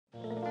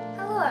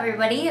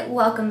everybody,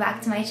 welcome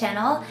back to my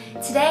channel.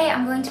 Today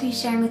I'm going to be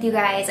sharing with you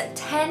guys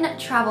 10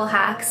 travel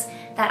hacks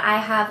that I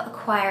have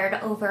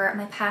acquired over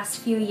my past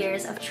few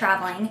years of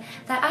traveling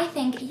that I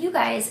think you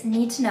guys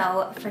need to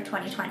know for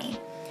 2020.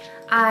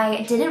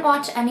 I didn't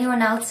watch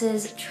anyone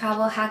else's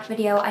travel hack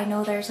video. I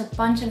know there's a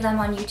bunch of them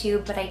on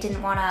YouTube, but I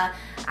didn't want to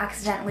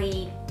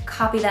accidentally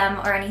copy them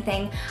or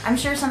anything. I'm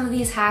sure some of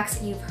these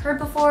hacks you've heard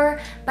before,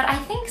 but I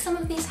think some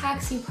of these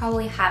hacks you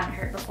probably haven't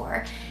heard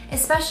before,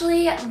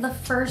 especially the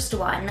first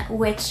one,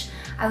 which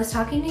I was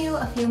talking to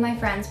a few of my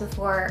friends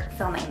before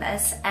filming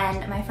this,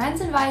 and my friends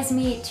advised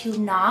me to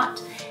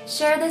not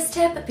share this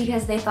tip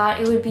because they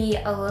thought it would be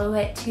a little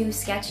bit too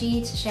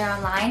sketchy to share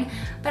online,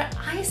 but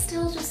I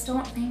still just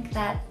don't think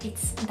that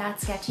it's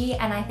that sketchy,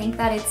 and I think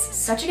that it's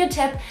such a good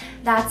tip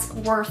that's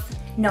worth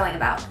knowing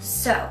about.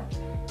 So,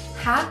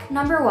 hack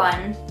number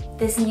one,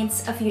 this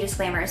needs a few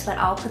disclaimers, but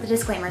I'll put the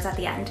disclaimers at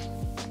the end.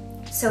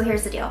 So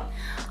here's the deal.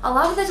 A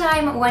lot of the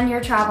time when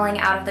you're traveling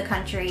out of the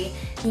country,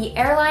 the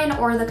airline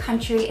or the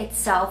country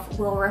itself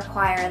will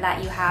require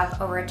that you have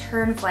a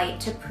return flight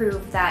to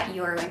prove that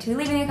you're going to be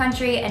leaving the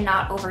country and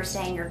not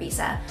overstaying your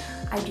visa.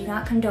 I do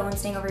not condone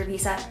staying over your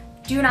visa.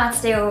 Do not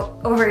stay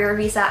over your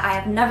visa. I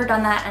have never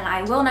done that and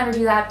I will never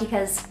do that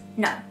because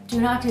no,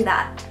 do not do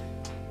that.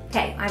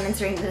 Okay, I'm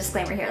inserting the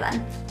disclaimer here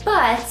then.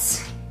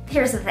 But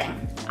here's the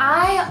thing.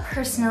 I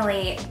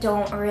personally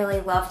don't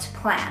really love to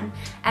plan,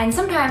 and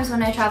sometimes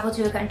when I travel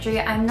to a country,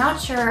 I'm not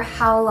sure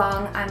how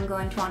long I'm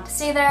going to want to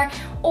stay there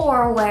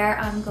or where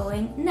I'm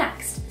going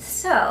next.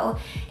 So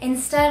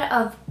instead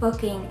of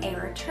booking a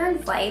return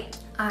flight,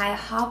 I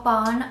hop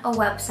on a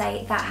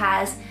website that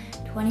has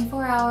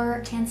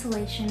 24-hour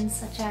cancellations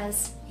such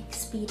as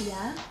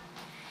Expedia,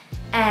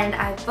 and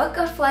I book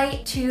a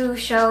flight to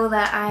show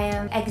that I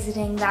am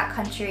exiting that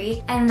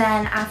country, and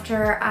then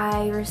after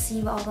I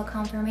receive all the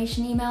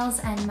confirmation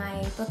emails and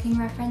my booking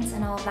reference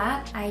and all of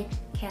that, I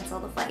cancel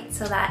the flight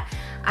so that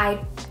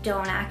I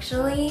don't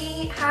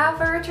actually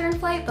have a return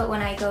flight, but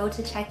when I go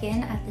to check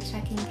in at the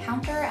check-in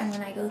counter and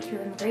when I go through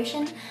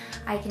immigration,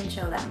 I can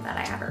show them that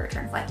I have a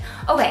return flight.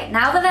 Okay,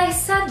 now that I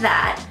said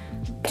that,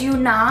 do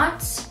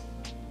not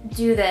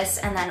do this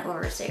and then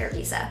overstay your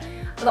visa.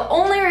 The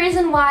only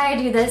reason why I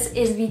do this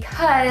is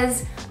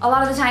because a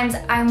lot of the times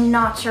I'm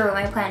not sure what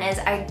my plan is.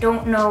 I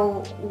don't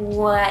know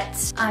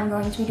what I'm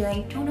going to be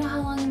doing. Don't know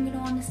how long I'm going to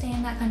want to stay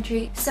in that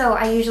country. So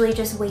I usually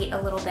just wait a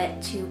little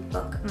bit to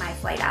book my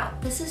flight out.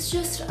 This is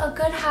just a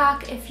good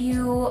hack if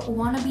you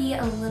want to be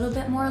a little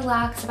bit more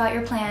lax about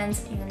your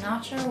plans. You're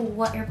not sure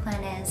what your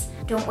plan is.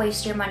 Don't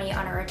waste your money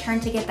on a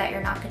return ticket that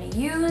you're not going to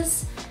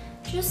use.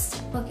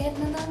 Just book it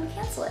and then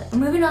cancel it.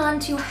 Moving on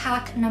to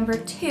hack number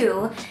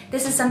two.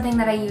 This is something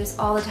that I use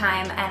all the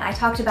time and I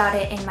talked about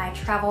it in my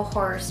travel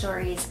horror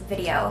stories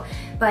video,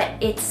 but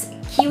it's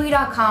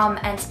Kiwi.com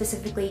and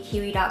specifically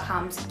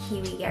Kiwi.com's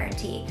Kiwi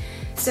Guarantee.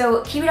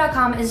 So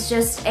Kiwi.com is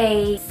just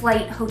a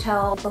flight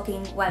hotel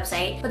booking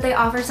website, but they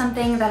offer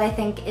something that I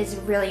think is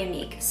really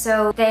unique.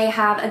 So they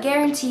have a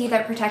guarantee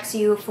that protects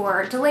you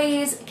for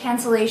delays,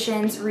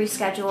 cancellations,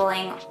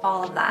 rescheduling,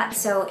 all of that.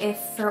 So if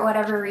for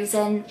whatever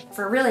reason,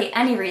 for really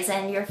any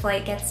reason, your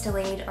flight gets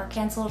delayed or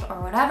canceled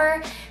or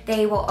whatever,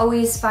 they will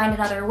always find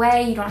another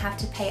way. You don't have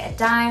to pay a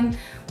dime.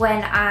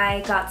 When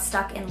I got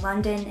stuck in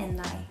London in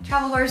my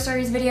travel horror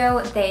stories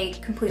video, they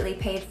completely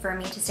paid for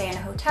me to stay in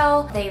a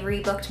hotel. They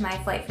rebooked my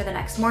flight for the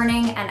next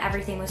morning and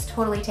everything was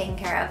totally taken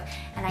care of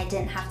and I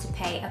didn't have to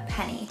pay a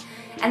penny.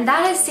 And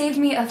that has saved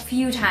me a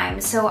few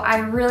times, so I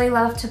really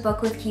love to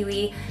book with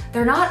Kiwi.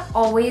 They're not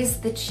always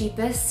the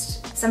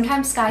cheapest.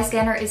 Sometimes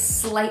Skyscanner is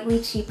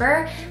slightly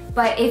cheaper,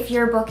 but if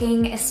you're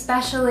booking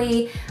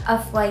especially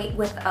a flight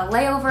with a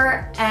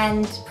layover,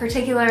 and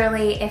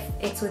particularly if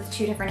it's with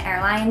two different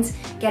airlines,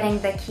 getting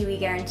the Kiwi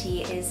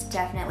Guarantee is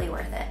definitely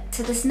worth it.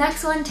 So this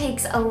next one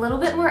takes a little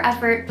bit more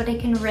effort, but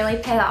it can really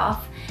pay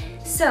off.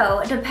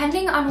 So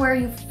depending on where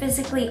you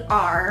physically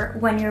are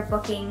when you're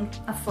booking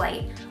a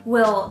flight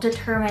will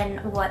determine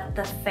what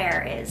the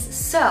fare is.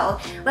 So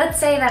let's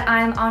say that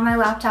I'm on my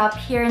laptop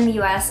here in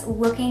the US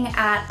looking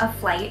at a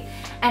flight,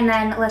 and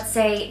then let's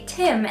say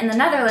Tim in the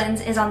Netherlands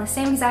is on the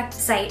same exact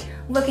site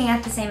looking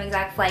at the same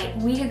exact flight.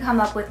 We could come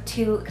up with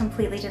two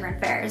completely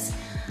different fares.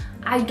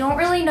 I don't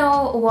really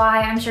know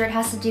why. I'm sure it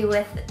has to do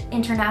with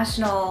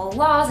international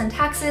laws and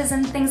taxes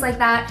and things like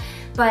that,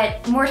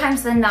 but more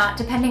times than not,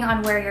 depending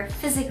on where you're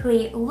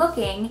physically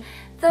looking,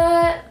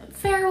 the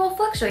fare will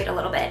fluctuate a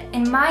little bit.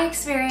 In my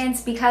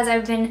experience, because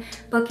I've been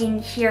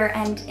booking here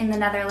and in the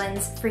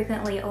Netherlands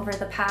frequently over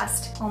the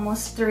past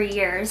almost 3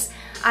 years,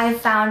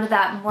 I've found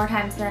that more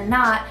times than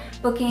not,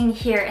 booking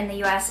here in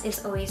the US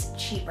is always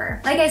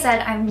cheaper. Like I said,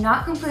 I'm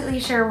not completely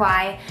sure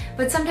why,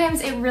 but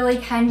sometimes it really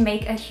can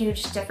make a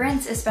huge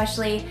difference,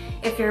 especially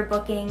if you're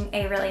booking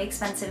a really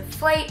expensive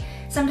flight.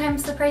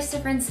 Sometimes the price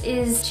difference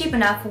is cheap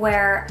enough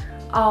where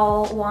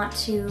I'll want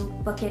to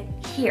book it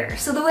here.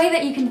 So the way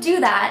that you can do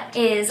that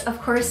is,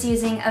 of course,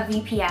 using a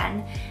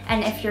VPN.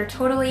 And if you're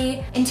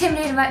totally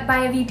intimidated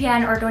by a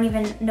VPN or don't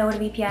even know what a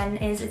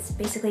VPN is, it's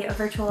basically a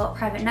virtual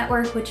private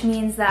network, which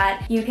means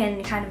that you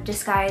can kind of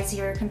disguise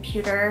your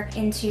computer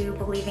into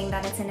believing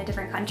that it's in a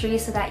different country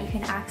so that you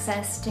can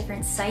access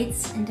different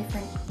sites in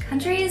different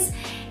countries.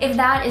 If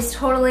that is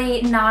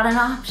totally not an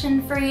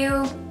option for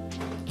you,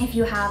 if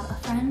you have a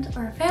friend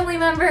or a family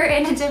member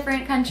in a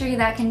different country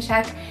that can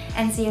check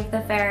and see if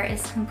the fare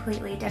is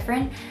completely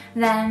different,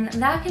 then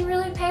that can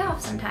really pay off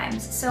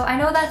sometimes. So I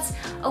know that's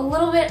a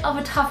little bit of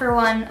a tougher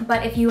one,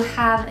 but if you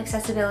have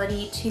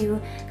accessibility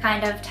to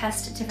kind of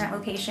test different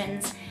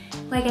locations,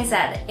 like I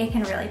said, it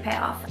can really pay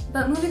off.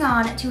 But moving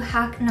on to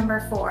hack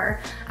number 4,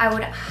 I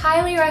would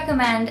highly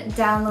recommend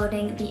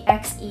downloading the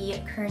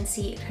XE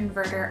Currency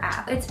Converter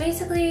app. It's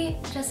basically,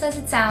 just as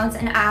it sounds,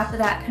 an app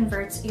that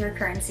converts your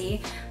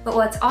currency. But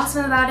what's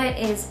awesome about it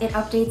is it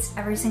updates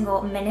every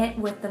single minute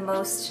with the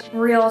most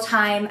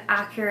real-time,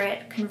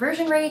 accurate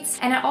conversion rates,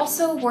 and it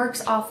also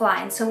works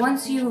offline. So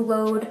once you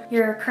load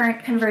your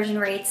current conversion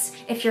rates,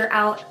 if you're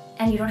out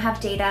and you don't have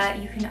data,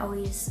 you can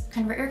always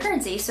convert your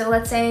currency. So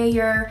let's say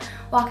you're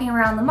walking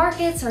around the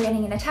markets or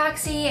getting in a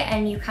taxi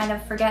and you kind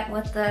of forget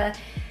what the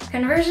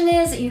conversion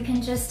is, you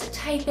can just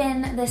type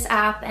in this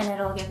app and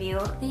it'll give you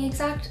the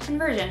exact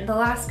conversion. The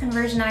last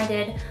conversion I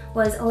did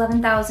was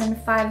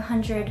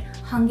 11,500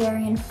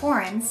 Hungarian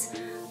forints,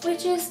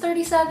 which is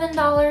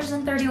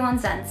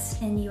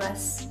 $37.31 in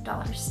US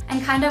dollars.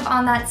 And kind of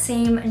on that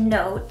same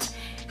note,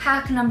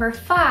 hack number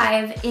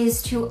 5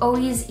 is to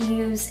always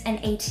use an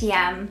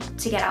ATM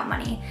to get out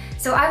money.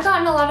 So I've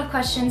gotten a lot of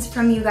questions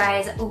from you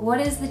guys. What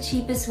is the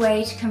cheapest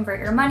way to convert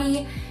your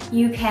money?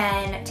 You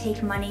can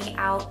take money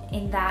out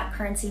in that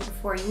currency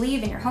before you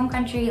leave in your home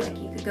country. Like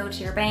you could go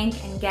to your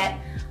bank and get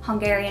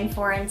Hungarian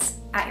forints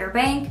at your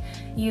bank.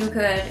 You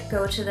could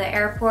go to the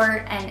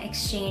airport and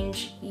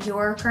exchange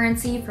your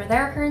currency for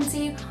their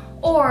currency,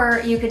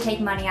 or you could take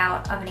money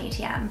out of an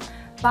ATM.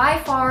 By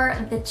far,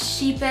 the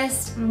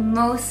cheapest,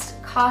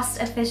 most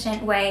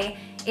cost-efficient way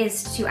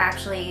is to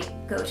actually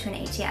go to an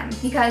ATM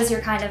because you're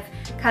kind of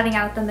cutting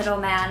out the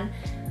middleman.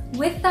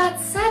 With that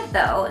said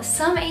though,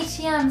 some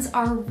ATMs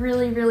are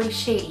really, really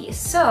shady.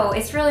 So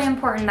it's really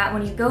important that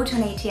when you go to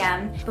an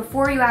ATM,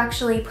 before you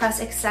actually press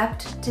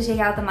accept to take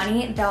out the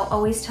money, they'll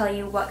always tell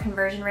you what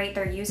conversion rate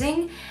they're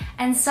using.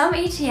 And some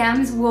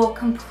ATMs will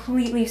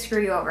completely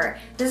screw you over.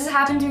 This has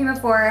happened to me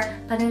before,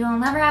 but it'll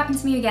never happen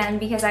to me again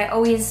because I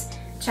always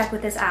check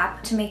with this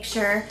app to make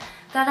sure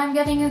that I'm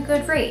getting a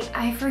good rate.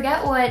 I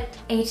forget what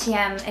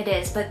ATM it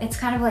is, but it's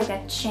kind of like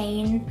a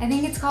chain. I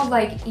think it's called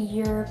like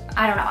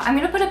I don't know. I'm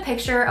gonna put a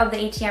picture of the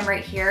ATM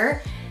right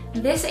here.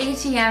 This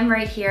ATM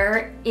right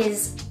here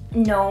is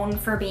known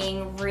for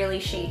being really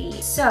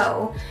shady.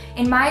 So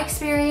in my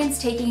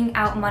experience, taking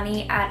out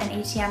money at an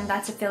ATM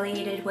that's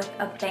affiliated with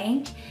a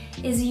bank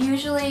is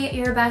usually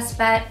your best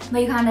bet,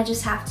 but you kind of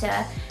just have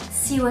to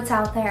see what's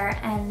out there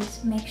and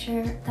make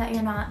sure that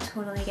you're not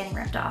totally getting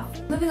ripped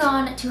off. Moving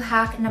on to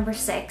hack number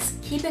 6,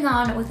 keeping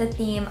on with the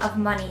theme of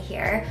money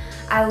here,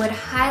 I would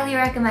highly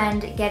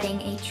recommend getting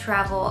a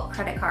travel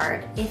credit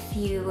card. If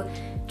you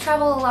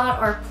travel a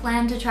lot or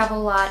plan to travel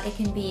a lot, it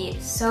can be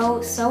so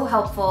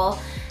helpful.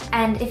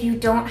 And if you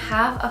don't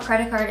have a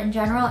credit card in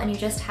general and you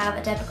just have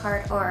a debit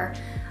card or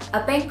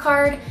a bank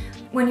card,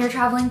 when you're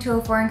traveling to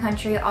a foreign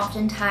country,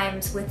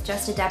 oftentimes with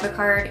just a debit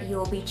card, you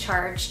will be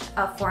charged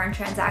a foreign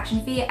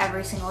transaction fee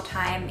every single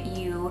time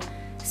you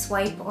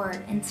swipe or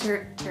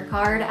insert your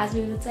card, as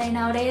we would say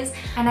nowadays.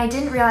 And I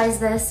didn't realize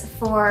this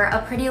for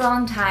a pretty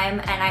long time,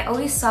 and I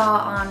always saw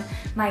on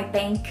my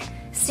bank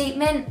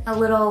statement a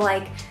little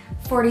like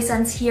 40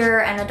 cents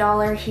here and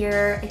 $1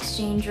 here,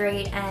 exchange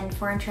rate and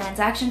foreign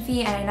transaction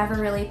fee, and I never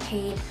really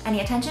paid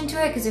any attention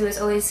to it because it was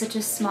always such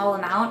a small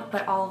amount,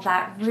 but all of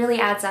that really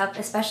adds up,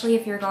 especially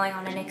if you're going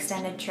on an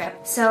extended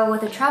trip. So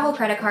with a travel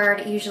credit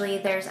card, usually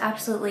there's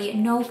absolutely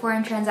no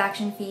foreign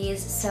transaction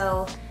fees,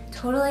 so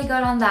totally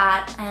good on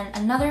that. And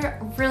another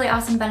really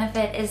awesome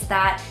benefit is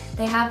that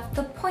they have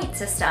the point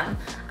system.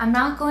 I'm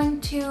not going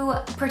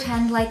to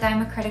pretend like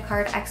I'm a credit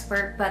card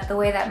expert, but the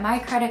way that my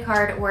credit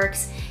card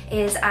works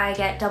is I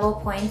get double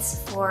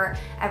points for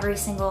every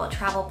single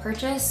travel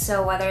purchase.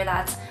 So whether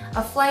that's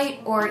a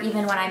flight or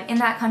even when I'm in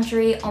that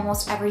country,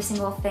 almost every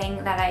single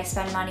thing that I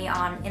spend money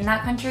on in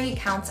that country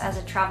counts as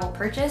a travel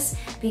purchase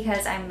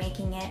because I'm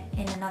making it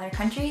in another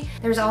country.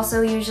 There's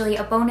also usually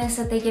a bonus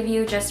that they give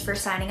you just for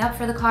signing up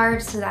for the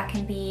card, so that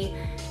can be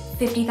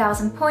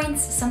 50,000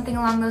 points, something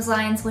along those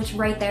lines, which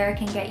right there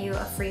can get you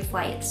a free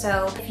flight.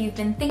 So if you've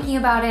been thinking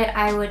about it,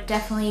 I would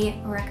definitely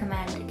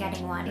recommend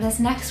getting one. This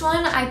next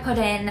one I put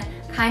in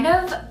kind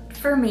of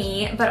for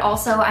me, but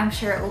also I'm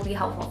sure it will be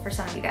helpful for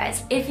some of you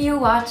guys. If you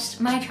watched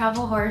my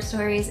travel horror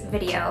stories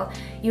video,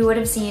 you would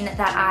have seen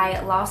that I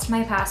lost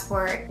my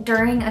passport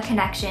during a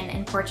connection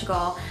in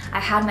Portugal. I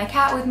had my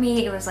cat with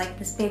me, it was like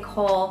this big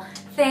whole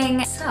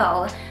thing.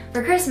 So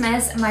for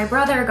Christmas, my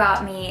brother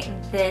got me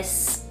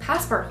this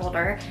passport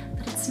holder,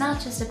 but it's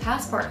not just a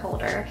passport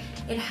holder.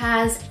 It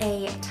has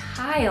a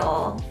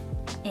tile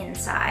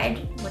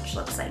inside, which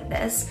looks like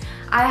this.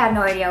 I had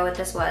no idea what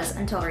this was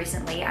until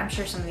recently. I'm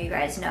sure some of you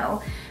guys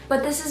know.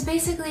 But this is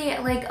basically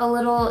like a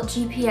little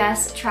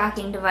GPS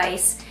tracking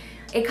device.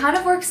 It kind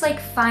of works like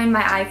Find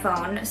My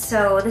iPhone.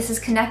 So this is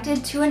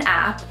connected to an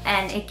app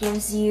and it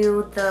gives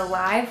you the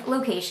live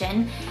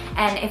location.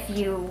 And if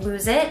you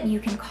lose it, you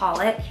can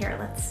call it.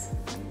 Here,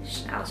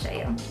 I'll show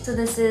you. So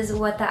this is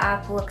what the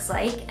app looks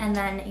like. And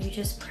then you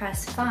just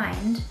press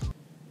find.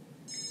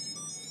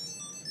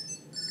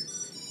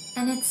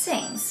 And it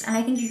sings. And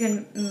I think you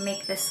can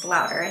make this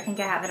louder. I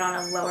think I have it on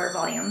a lower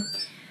volume.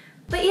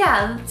 But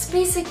yeah, it's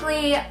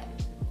basically,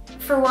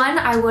 for one,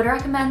 I would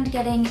recommend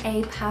getting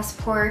a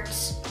passport,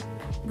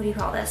 what do you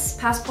call this?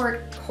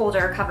 Passport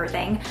holder cover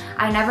thing.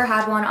 I never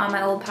had one on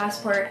my old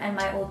passport, and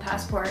my old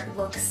passport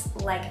looks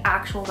like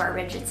actual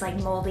garbage. It's like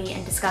moldy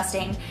and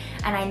disgusting,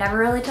 and I never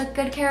really took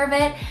good care of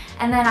it.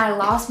 And then I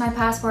lost my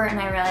passport and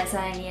I realized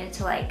that I needed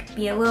to like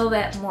be a little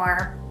bit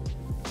more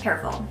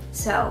careful.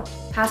 So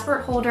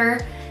passport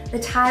holder, the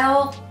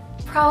tile,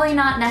 probably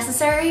not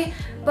necessary,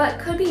 but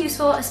could be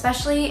useful,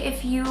 especially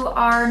if you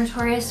are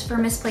notorious for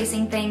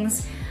misplacing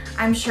things.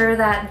 I'm sure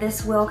that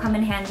this will come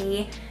in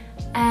handy.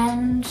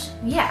 And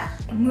yeah,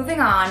 moving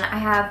on, I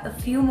have a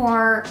few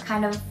more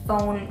kind of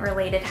phone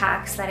related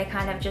hacks that I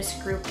kind of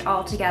just grouped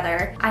all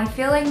together. I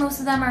feel like most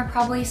of them are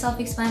probably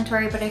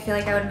self-explanatory, but I feel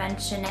like I would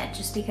mention it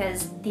just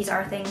because these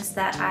are things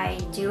that I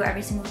do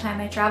every single time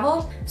I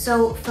travel.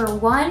 So for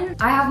one,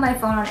 I have my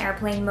phone on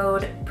airplane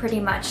mode pretty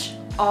much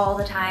all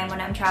the time when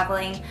I'm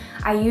traveling.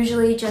 I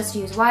usually just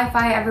use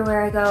Wi-Fi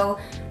everywhere I go.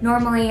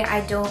 Normally,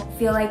 I don't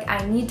feel like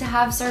I need to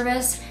have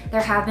service.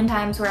 There have been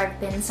times where I've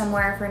been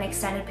somewhere for an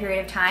extended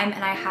period of time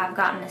and I have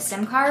gotten a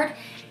SIM card.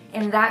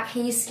 In that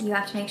case, you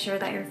have to make sure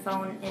that your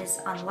phone is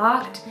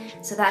unlocked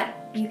so that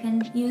you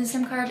can use a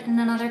SIM card in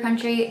another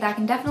country. That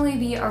can definitely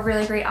be a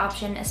really great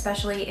option,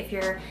 especially if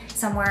you're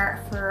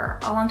somewhere for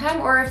a long time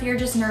or if you're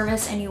just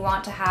nervous and you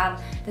want to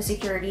have the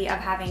security of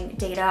having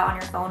data on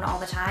your phone all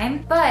the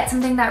time. But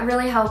something that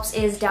really helps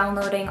is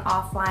downloading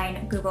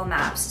offline Google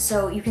Maps.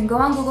 So you can go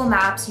on Google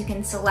Maps, you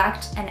can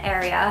select an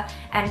area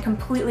and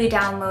completely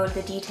download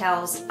the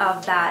details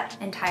of that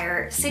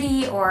entire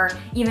city or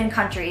even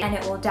country, and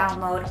it will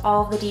download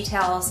all the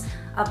details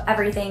of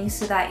everything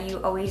so that you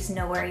always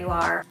know where you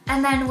are.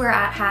 And then we're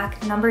at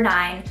hack number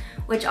 9,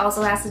 which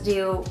also has to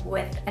do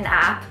with an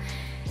app.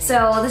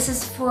 So this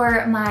is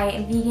for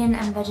my vegan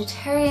and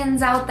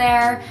vegetarians out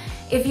there.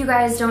 If you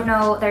guys don't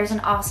know, there's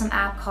an awesome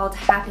app called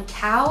Happy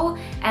Cow,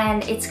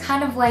 and it's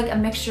kind of like a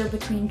mixture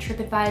between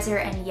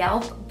TripAdvisor and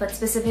Yelp, but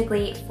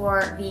specifically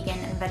for vegan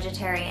and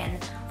vegetarian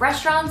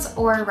restaurants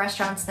or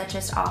restaurants that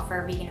just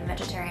offer vegan and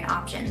vegetarian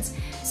options.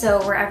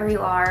 So wherever you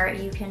are,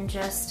 you can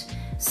just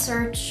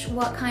search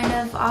what kind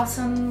of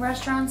awesome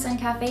restaurants and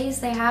cafes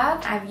they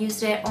have. I've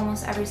used it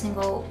almost every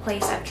single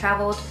place I've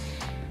traveled,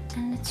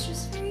 and it's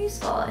just very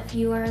useful if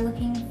you are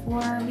looking for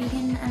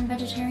vegan and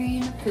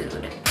vegetarian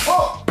food.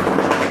 Oh!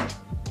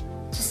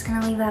 Just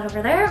gonna leave that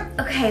over there.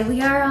 Okay,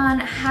 we are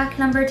on hack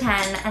number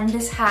 10, and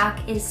this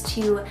hack is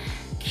to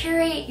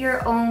curate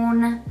your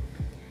own,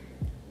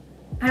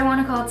 I don't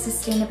want to call it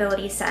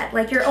sustainability set,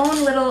 like your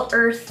own little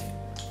earth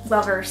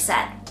lover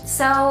set.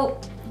 So,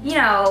 you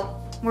know,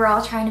 we're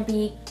all trying to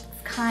be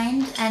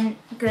kind and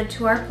good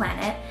to our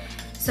planet.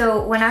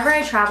 So whenever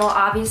I travel,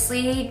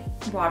 obviously,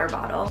 water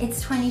bottle.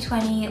 It's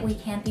 2020, we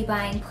can't be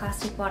buying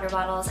plastic water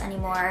bottles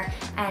anymore.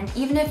 And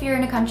even if you're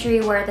in a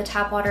country where the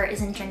tap water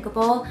isn't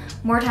drinkable,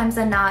 more times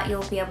than not,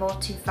 you'll be able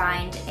to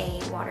find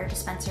a water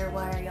dispenser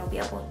where you'll be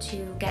able to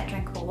get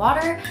drinkable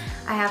water.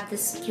 I have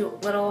this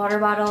cute little water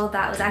bottle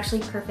that was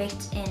actually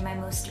perfect in my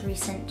most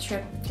recent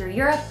trip through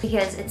Europe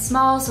because it's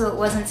small, so it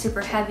wasn't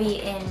super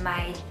heavy in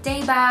my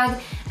day bag,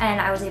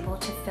 and I was able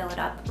to fill it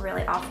up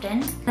really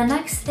often. The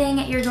next thing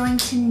you're going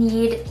to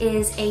need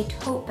is a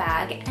tote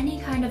bag,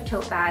 any kind of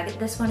tote bag.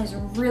 This one is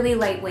really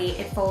lightweight.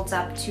 It folds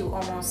up to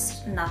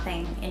almost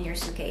nothing in your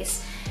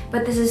suitcase.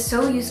 But this is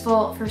so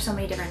useful for so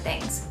many different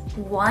things.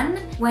 One,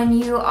 when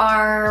you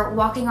are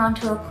walking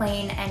onto a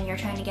plane and you're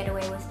trying to get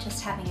away with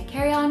just having a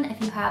carry-on,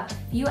 if you have a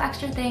few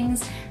extra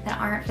things that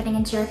aren't fitting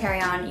into your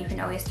carry-on, you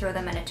can always throw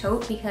them in a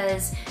tote,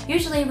 because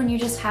usually when you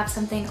just have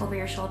something over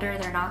your shoulder,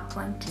 they're not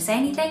going to say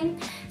anything.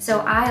 So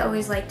I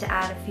always like to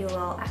add a few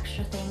little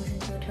extra things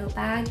into a tote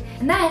bag.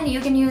 And then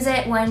you can use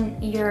it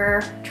when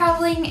you're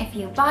traveling, if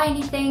you buy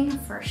anything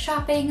for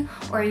shopping,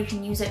 or you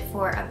can use it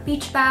for a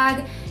beach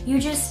bag. You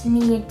just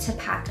need to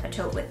pack a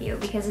tote with you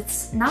because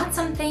it's not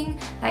something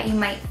that you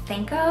might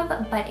think of,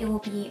 but it will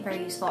be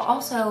very useful.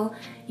 Also,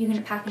 you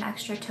can pack an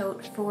extra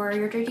tote for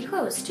your dirty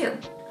clothes too.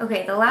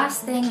 Okay, the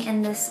last thing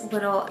in this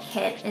little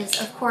kit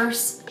is, of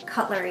course,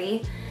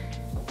 cutlery.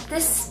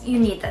 You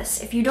need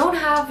this. If you don't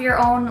have your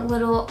own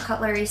little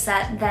cutlery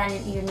set, then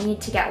you need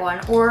to get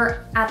one,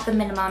 or at the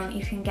minimum,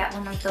 you can get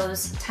one of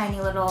those tiny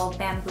little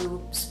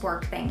bamboo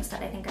spork things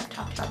that I think I've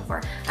talked about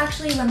before.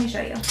 Actually, let me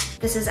show you.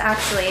 This is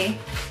actually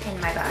in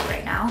my bag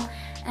right now,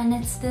 and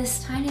it's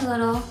this tiny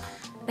little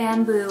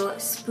bamboo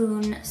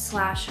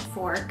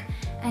spoon/fork,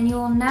 and you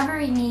will never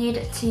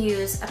need to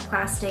use a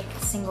plastic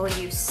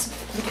single-use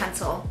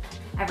utensil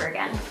ever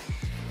again.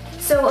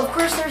 So of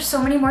course there's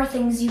so many more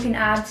things you can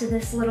add to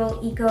this little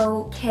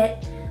eco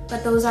kit,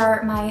 but those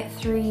are my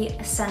 3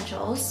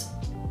 essentials.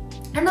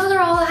 And those are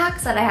all the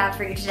hacks that I have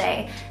for you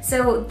today.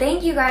 So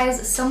thank you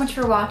guys so much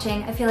for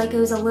watching. I feel like it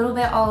was a little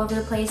bit all over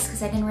the place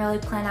because I didn't really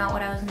plan out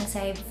what I was gonna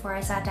say before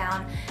I sat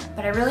down.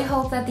 But I really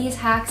hope that these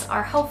hacks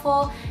are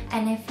helpful,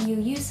 and if you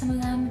use some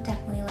of them,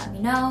 definitely let me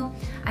know.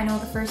 I know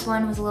the first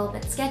one was a little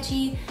bit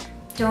sketchy.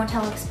 Don't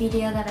tell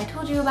Expedia that I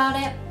told you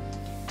about it.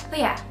 But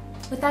yeah,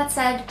 with that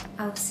said,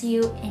 I will see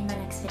you in my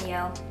next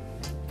video.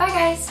 Bye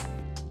guys!